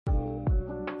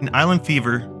In Eyland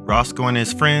Feevr, Roscoe and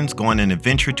his friends go on an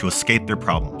adventure to escape their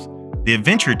problems. The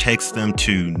adventure takes them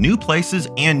to new places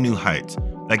and new heights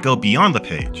that go beyond the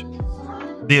page.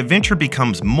 The adventure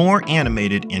becomes more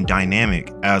animated and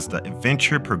dynamic as the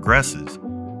adventure progresses,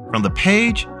 from the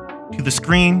page to the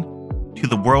screen to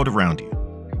the world around you.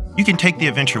 You can take the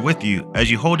adventure with you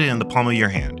as you hold it in the palm of your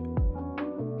hand.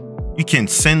 You can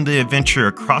send the adventure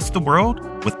across the world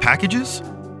with packages.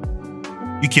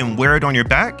 You can wear it on your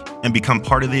back and become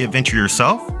part of the adventure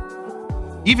yourself,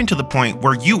 even to the point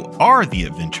where you are the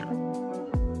adventure.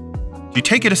 To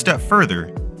take it a step further,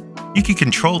 you can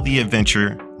control the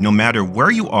adventure no matter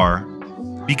where you are,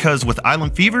 because with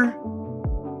Eyland Feevr,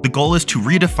 the goal is to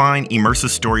redefine immersive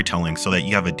storytelling so that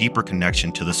you have a deeper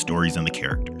connection to the stories and the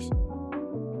characters.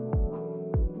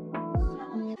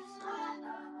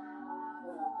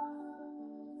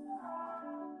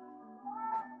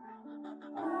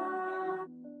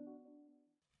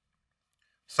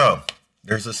 So,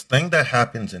 there's this thing that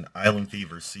happens in Eyland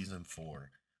Feevr Season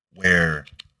 4, where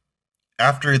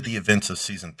after the events of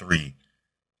Season 3,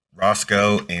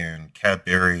 Roscoe and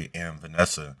Cadbury and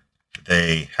Vanessa,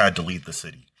 they had to leave the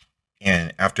city.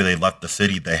 And after they left the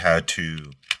city, they had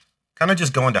to kind of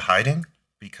just go into hiding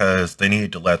because they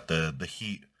needed to let the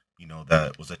heat,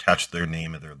 that was attached to their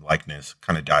name and their likeness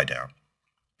kind of die down.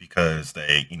 Because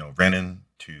they, ran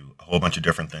into a whole bunch of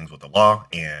different things with the law,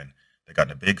 and they got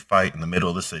in a big fight in the middle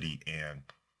of the city, and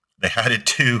they had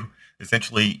to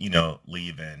essentially,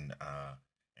 leave and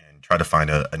try to find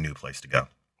a new place to go.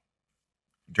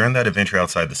 During that adventure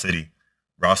outside the city,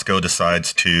 Roscoe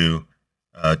decides to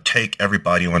take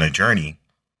everybody on a journey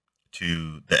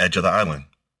to the edge of the island.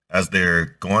 As they're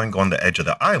going on the edge of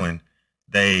the island,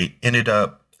 they ended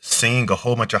up seeing a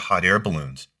whole bunch of hot air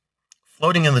balloons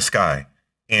floating in the sky.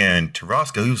 And to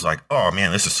Roscoe, he was like, "Oh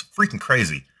man, this is freaking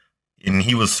crazy." And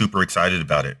he was super excited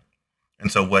about it.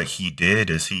 And so what he did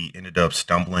is he ended up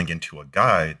stumbling into a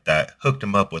guy that hooked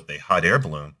him up with a hot air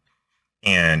balloon.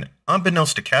 And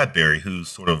unbeknownst to Cadbury, who's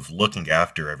sort of looking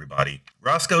after everybody,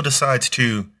 Roscoe decides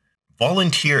to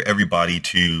volunteer everybody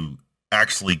to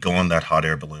actually go on that hot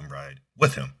air balloon ride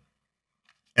with him.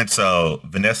 And so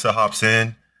Vanessa hops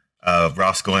in.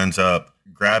 Roscoe ends up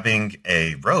grabbing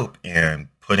a rope and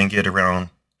putting it around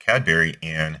Cadbury,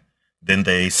 and then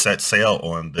they set sail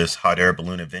on this hot air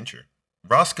balloon adventure.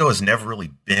 Roscoe has never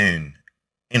really been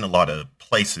in a lot of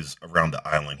places around the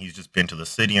island. He's just been to the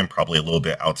city and probably a little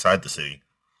bit outside the city.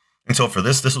 And so for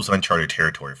this was uncharted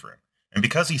territory for him. And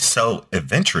because he's so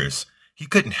adventurous, he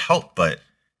couldn't help but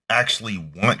actually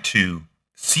want to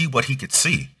see what he could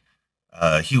see.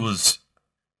 He was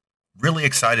really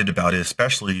excited about it,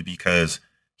 especially because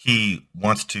he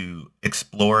wants to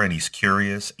explore and he's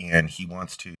curious, and he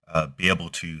wants to be able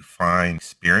to find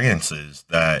experiences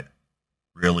that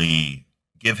really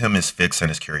give him his fix and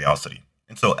his curiosity.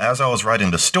 And so as I was writing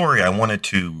the story, I wanted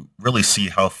to really see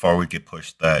how far we could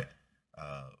push that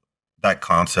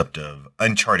concept of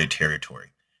uncharted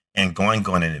territory and going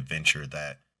on an adventure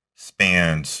that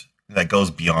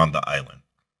goes beyond the island.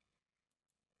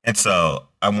 And so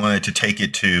I wanted to take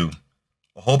it to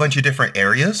a whole bunch of different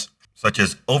areas, such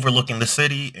as overlooking the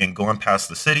city and going past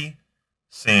the city,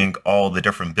 seeing all the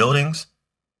different buildings,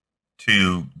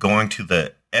 to going to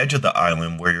the edge of the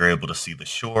island where you're able to see the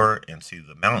shore and see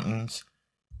the mountains,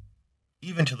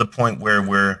 even to the point where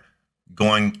we're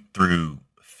going through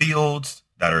fields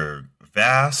that are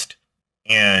vast.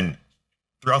 And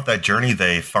throughout that journey,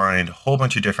 they find a whole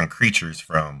bunch of different creatures,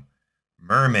 from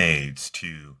mermaids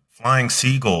to flying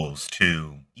seagulls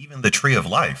to even the tree of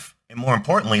life. And more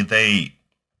importantly, they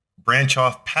branch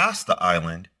off past the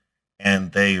island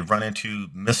and they run into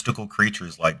mystical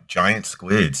creatures like giant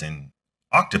squids and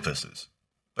octopuses.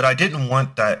 But I didn't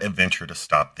want that adventure to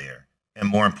stop there. And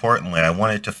more importantly, I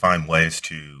wanted to find ways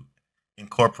to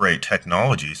incorporate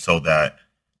technology so that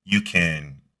you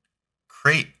can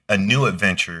create a new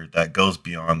adventure that goes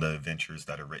beyond the adventures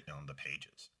that are written on the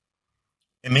pages.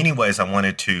 In many ways, I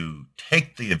wanted to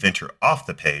take the adventure off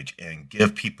the page and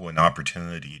give people an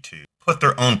opportunity to put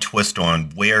their own twist on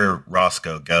where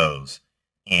Roscoe goes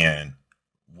and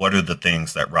what are the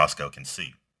things that Roscoe can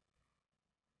see.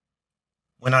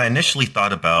 When I initially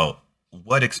thought about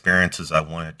what experiences I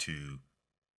wanted to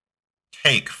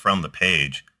take from the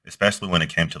page, especially when it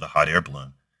came to the hot air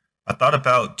balloon, I thought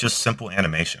about just simple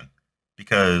animation,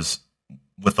 because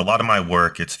with a lot of my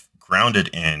work, it's grounded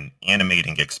in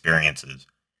animating experiences,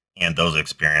 and those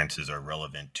experiences are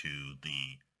relevant to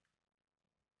the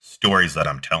stories that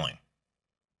I'm telling.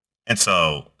 And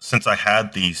so since I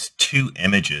had these two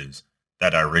images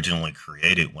that I originally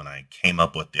created when I came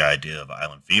up with the idea of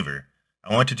Eyland Feevr,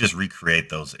 I wanted to just recreate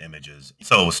those images.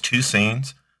 So it was two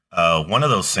scenes. One of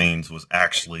those scenes was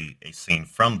actually a scene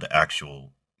from the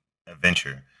actual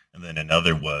adventure, and then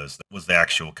another was the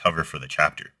actual cover for the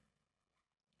chapter.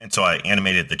 And so I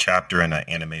animated the chapter and I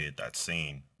animated that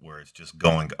scene where it's just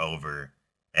going over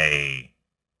a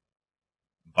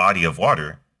body of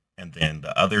water, and then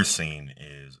the other scene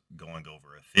is going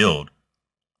over a field.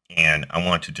 And I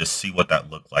wanted to just see what that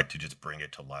looked like to just bring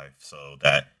it to life so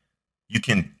that you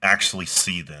can actually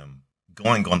see them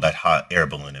going on that hot air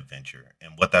balloon adventure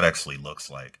and what that actually looks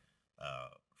like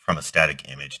from a static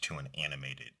image to an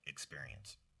animated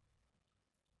experience.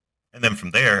 And then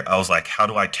from there, I was like, how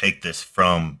do I take this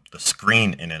from the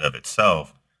screen in and of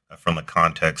itself, from the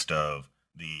context of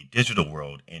the digital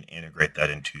world, and integrate that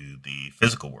into the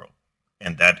physical world?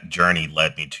 And that journey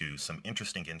led me to some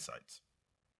interesting insights.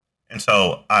 And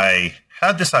so I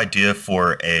had this idea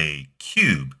for a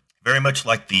cube, very much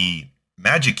like the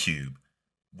Magic Cube,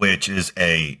 which is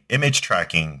a image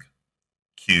tracking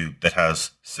cube that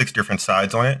has 6 different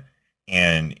sides on it,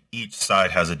 and each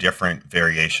side has a different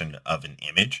variation of an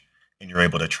image, and you're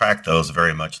able to track those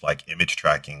very much like image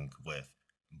tracking with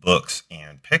books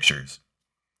and pictures,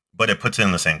 but it puts it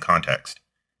in the same context.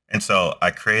 And so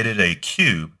I created a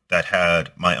cube that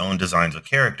had my own designs of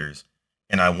characters,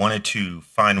 and I wanted to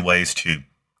find ways to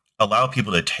allow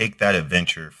people to take that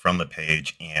adventure from the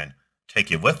page and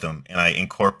take it with them. And I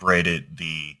incorporated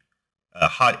the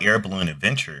hot air balloon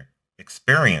adventure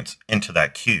experience into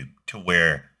that cube, to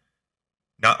where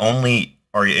not only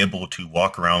are you able to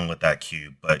walk around with that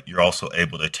cube, but you're also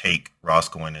able to take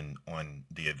Roscoe on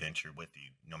the adventure with you,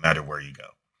 no matter where you go.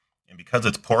 And because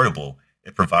it's portable,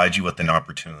 it provides you with an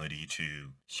opportunity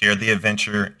to share the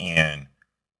adventure and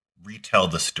retell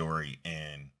the story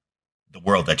in the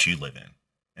world that you live in.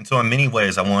 And so in many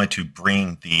ways, I wanted to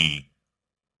bring the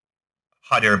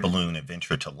hot air balloon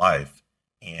adventure to life,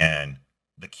 and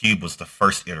the cube was the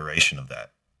first iteration of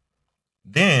that.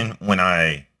 Then when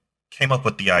I came up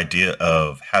with the idea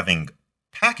of having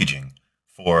packaging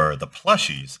for the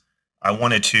plushies, I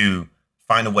wanted to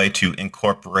find a way to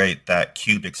incorporate that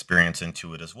cube experience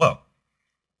into it as well.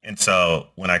 And so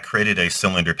when I created a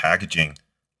cylinder packaging,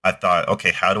 I thought,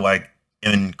 okay, how do I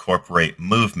incorporate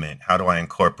movement? How do I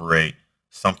incorporate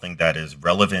something that is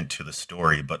relevant to the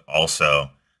story, but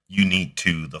also unique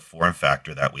to the form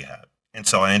factor that we have? And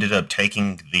so I ended up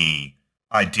taking the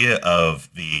idea of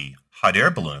the hot air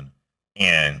balloon,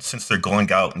 and since they're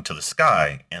going out into the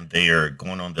sky and they are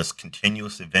going on this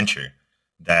continuous adventure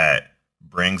that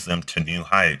brings them to new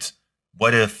heights,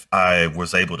 what if I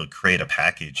was able to create a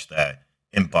package that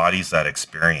embodies that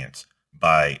experience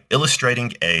by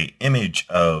illustrating a image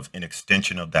of an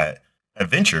extension of that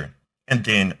adventure and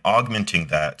then augmenting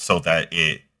that so that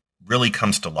it really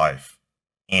comes to life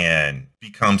and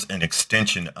becomes an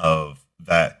extension of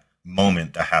that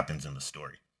moment that happens in the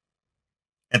story.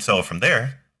 And so from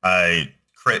there, I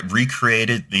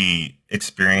recreated the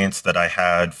experience that I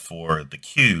had for the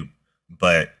cube,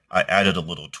 but I added a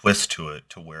little twist to it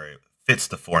to where it fits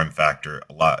the form factor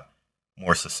a lot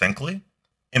more succinctly.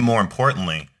 And more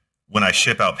importantly, when I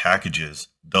ship out packages,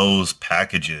 those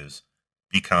packages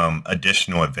become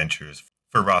additional adventures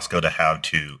for Roscoe to have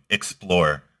to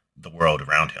explore the world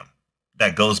around him.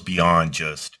 That goes beyond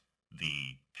just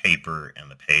the paper and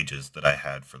the pages that I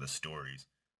had for the stories,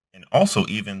 and also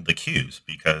even the cubes,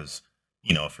 because,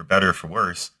 you know, for better or for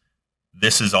worse,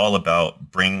 this is all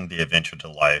about bringing the adventure to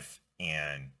life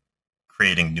and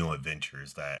creating new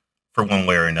adventures that, for one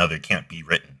way or another, can't be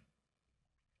written.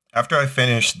 After I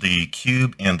finished the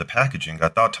cube and the packaging, I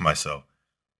thought to myself,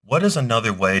 what is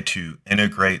another way to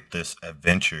integrate this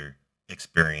adventure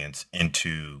experience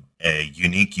into a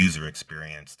unique user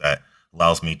experience that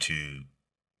allows me to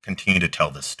continue to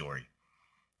tell this story?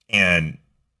 And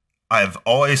I've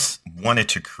always wanted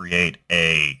to create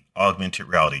a augmented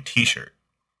reality t-shirt.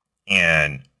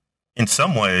 And in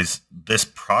some ways, this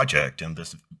project and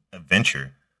this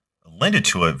adventure lended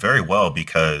to it very well,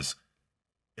 because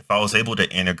if I was able to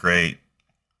integrate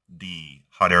the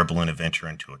hot air balloon adventure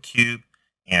into a cube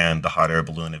and the hot air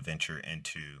balloon adventure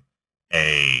into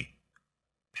a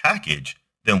package,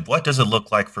 then what does it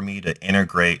look like for me to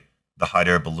integrate the hot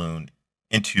air balloon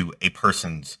into a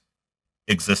person's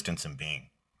existence and being?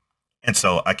 And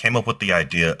so I came up with the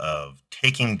idea of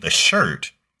taking the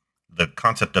shirt, the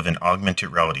concept of an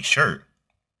augmented reality shirt,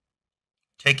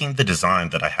 taking the design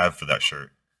that I have for that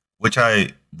shirt, which I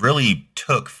really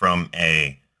took from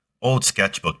a old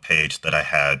sketchbook page that I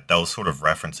had that was sort of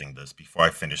referencing this before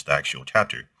I finished the actual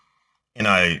chapter. And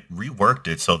I reworked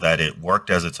it so that it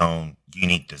worked as its own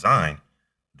unique design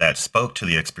that spoke to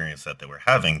the experience that they were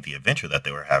having, the adventure that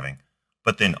they were having,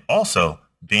 but then also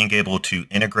being able to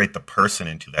integrate the person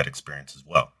into that experience as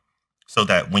well. so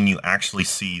that when you actually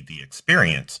see the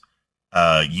experience,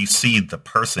 you see the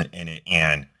person in it,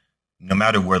 and no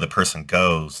matter where the person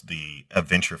goes, the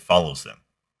adventure follows them.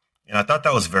 And I thought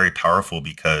that was very powerful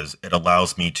because it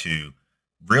allows me to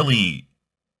really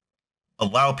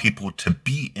allow people to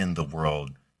be in the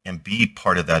world and be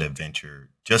part of that adventure,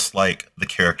 just like the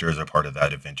characters are part of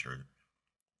that adventure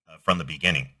from the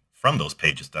beginning, from those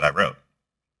pages that I wrote.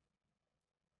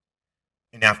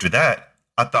 And after that,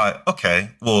 I thought,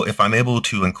 okay, well, if I'm able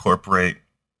to incorporate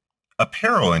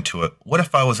apparel into it, what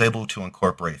if I was able to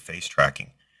incorporate face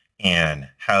tracking and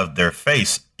have their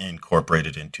face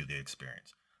incorporated into the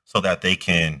experience so that they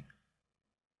can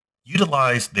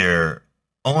utilize their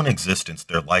own existence,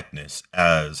 their likeness,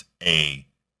 as a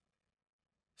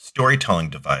storytelling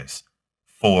device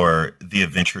for the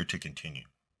adventure to continue.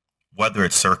 Whether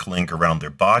it's circling around their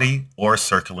body or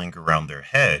circling around their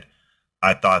head,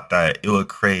 I thought that it would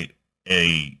create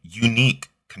a unique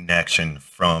connection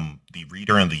from the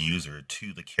reader and the user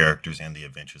to the characters and the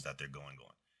adventures that they're going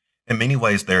on. In many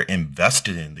ways, they're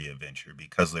invested in the adventure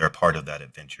because they're a part of that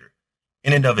adventure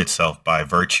in and of itself by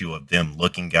virtue of them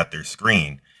looking at their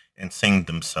screen and seeing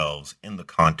themselves in the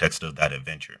context of that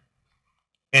adventure.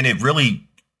 And it really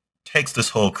takes this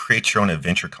whole create your own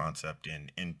adventure concept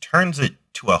and turns it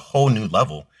to a whole new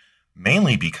level,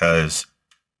 mainly because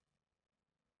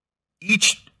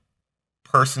each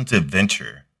person's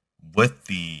adventure with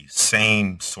the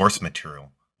same source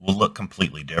material will look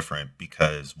completely different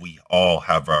because we all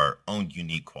have our own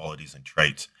unique qualities and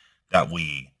traits that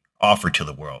we offer to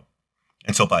the world.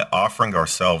 And so by offering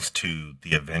ourselves to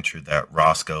the adventure that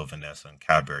Roscoe, Vanessa, and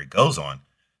Cadbury goes on,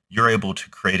 you're able to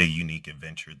create a unique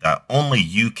adventure that only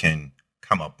you can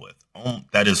come up with,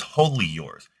 that is wholly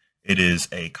yours. It is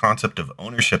a concept of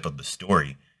ownership of the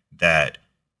story that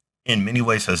in many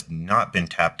ways has not been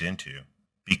tapped into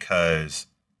because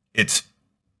it's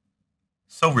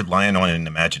so reliant on an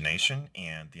imagination,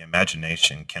 and the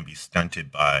imagination can be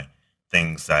stunted by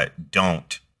things that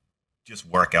don't just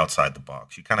work outside the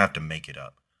box. You kind of have to make it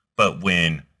up. But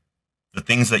when the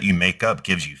things that you make up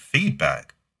gives you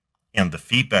feedback, and the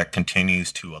feedback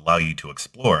continues to allow you to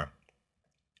explore,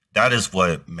 that is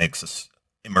what makes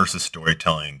immersive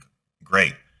storytelling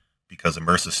great, because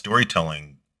immersive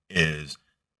storytelling is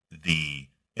the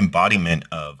embodiment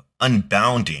of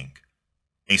unbounding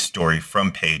a story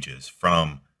from pages,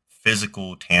 from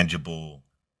physical, tangible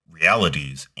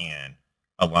realities, and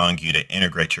allowing you to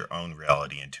integrate your own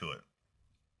reality into it.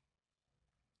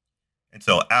 And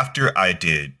so after I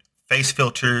did face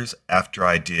filters, after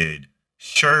I did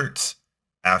shirts,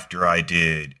 after I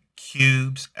did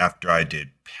cubes, after I did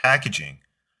packaging,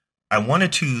 I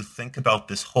wanted to think about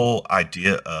this whole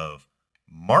idea of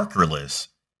markerless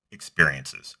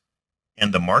experiences.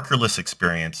 And the markerless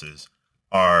experiences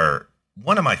are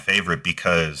one of my favorite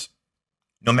because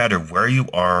no matter where you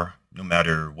are, no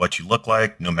matter what you look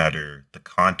like, no matter the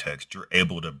context, you're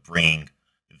able to bring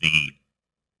the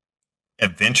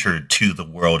adventure to the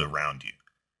world around you.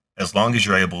 As long as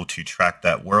you're able to track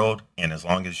that world and as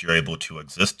long as you're able to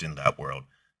exist in that world,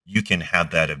 you can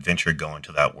have that adventure go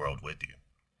into that world with you.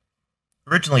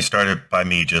 Originally started by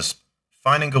me just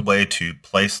finding a way to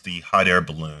place the hot air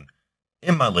balloon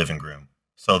in my living room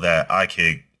so that I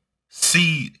could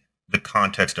see the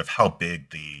context of how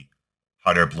big the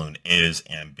hot air balloon is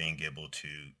and being able to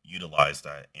utilize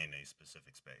that in a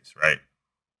specific space, right?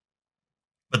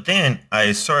 But then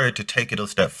I started to take it a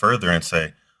step further and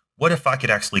say, what if I could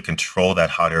actually control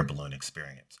that hot air balloon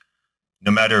experience?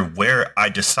 No matter where I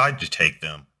decide to take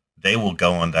them, they will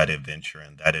go on that adventure,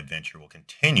 and that adventure will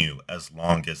continue as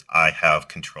long as I have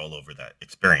control over that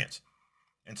experience.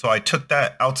 And so I took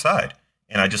that outside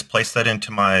and I just placed that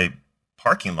into my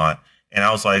parking lot. And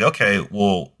I was like, okay,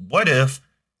 well, what if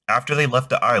after they left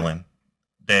the island,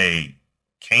 they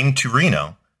came to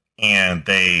Reno and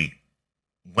they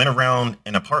went around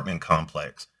an apartment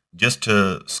complex just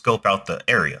to scope out the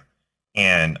area.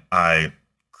 And I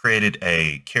created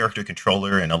a character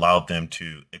controller and allowed them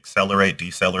to accelerate,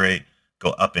 decelerate, go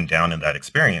up and down in that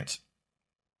experience.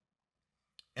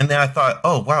 And then I thought,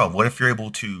 oh, wow, what if you're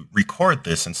able to record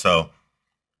this? And so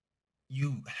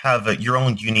you have your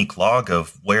own unique log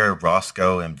of where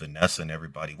Roscoe and Vanessa and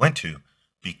everybody went to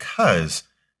because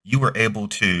you were able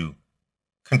to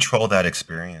control that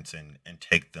experience and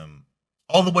take them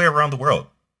all the way around the world,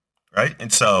 right?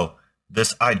 And so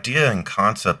this idea and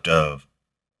concept of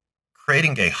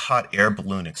creating a hot air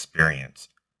balloon experience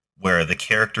where the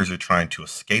characters are trying to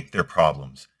escape their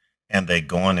problems and they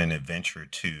go on an adventure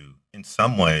to, in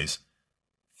some ways,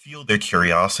 fuel their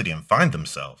curiosity and find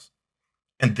themselves.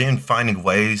 And then finding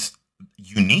ways,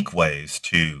 unique ways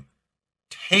to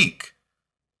take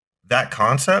that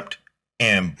concept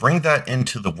and bring that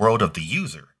into the world of the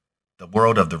user, the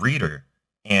world of the reader,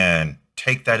 and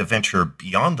take that adventure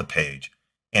beyond the page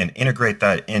and integrate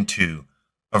that into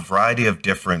a variety of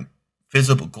different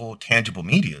physical, tangible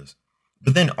medias,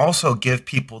 but then also give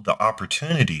people the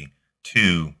opportunity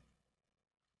to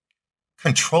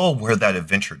control where that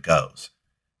adventure goes.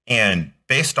 And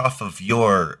based off of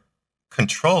your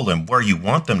control and where you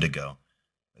want them to go,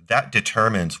 that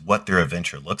determines what their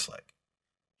adventure looks like.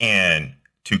 And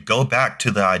to go back to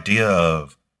the idea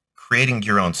of creating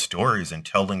your own stories and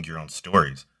telling your own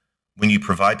stories, when you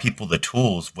provide people the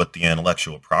tools with the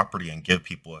intellectual property and give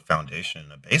people a foundation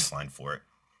and a baseline for it,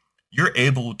 you're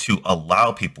able to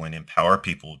allow people and empower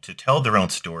people to tell their own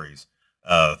stories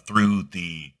through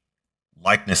the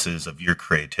likenesses of your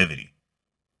creativity.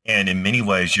 And in many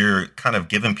ways, you're kind of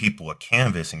giving people a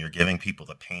canvas and you're giving people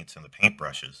the paints and the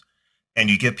paintbrushes. And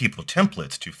you give people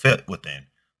templates to fit within,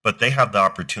 but they have the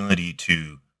opportunity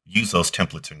to use those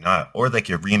templates or not, or they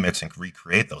can remix and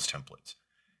recreate those templates.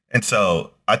 And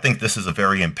so I think this is a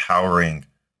very empowering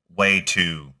way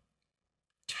to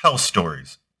tell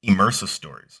stories, immersive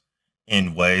stories,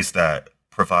 in ways that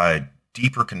provide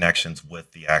deeper connections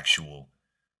with the actual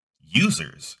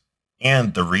users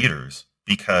and the readers,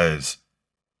 because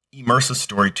immersive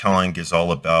storytelling is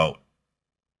all about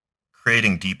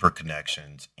creating deeper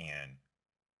connections and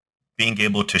being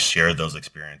able to share those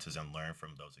experiences and learn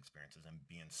from those experiences and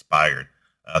be inspired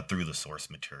through the source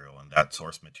material. And that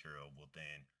source material will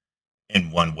then,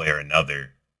 in one way or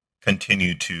another,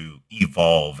 continue to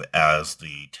evolve as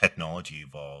the technology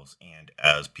evolves and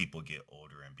as people get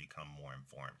older and become more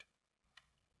informed.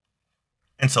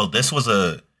 And so this was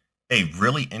a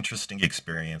really interesting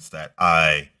experience that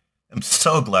I am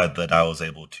so glad that I was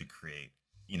able to create,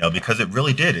 because it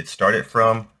really did. It started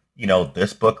from,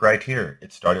 this book right here.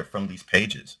 It started from these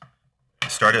pages.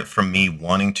 It started from me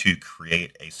wanting to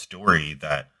create a story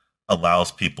that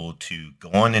allows people to go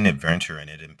on an adventure, and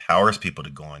it empowers people to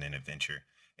go on an adventure.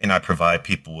 And I provide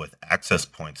people with access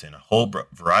points in a whole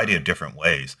variety of different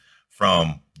ways,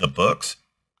 from the books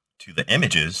to the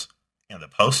images and the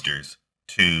posters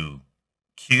to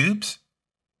cubes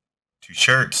to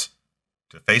shirts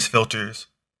to face filters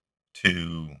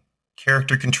to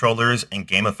character controllers and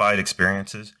gamified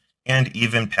experiences and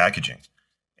even packaging.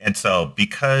 And so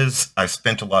because I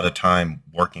spent a lot of time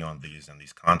working on these and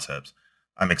these concepts,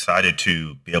 I'm excited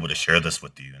to be able to share this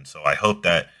with you. And so I hope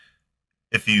that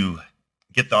if you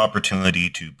get the opportunity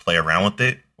to play around with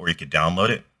it, or you can download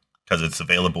it because it's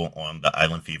available on the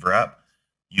Eyelnd Feevr app,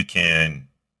 you can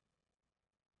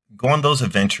go on those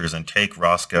adventures and take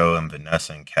Roscoe and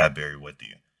Vanessa and Cadbury with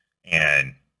you.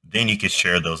 And then you can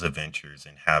share those adventures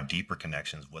and have deeper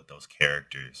connections with those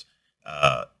characters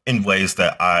in ways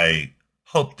that I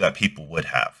hope that people would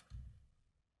have.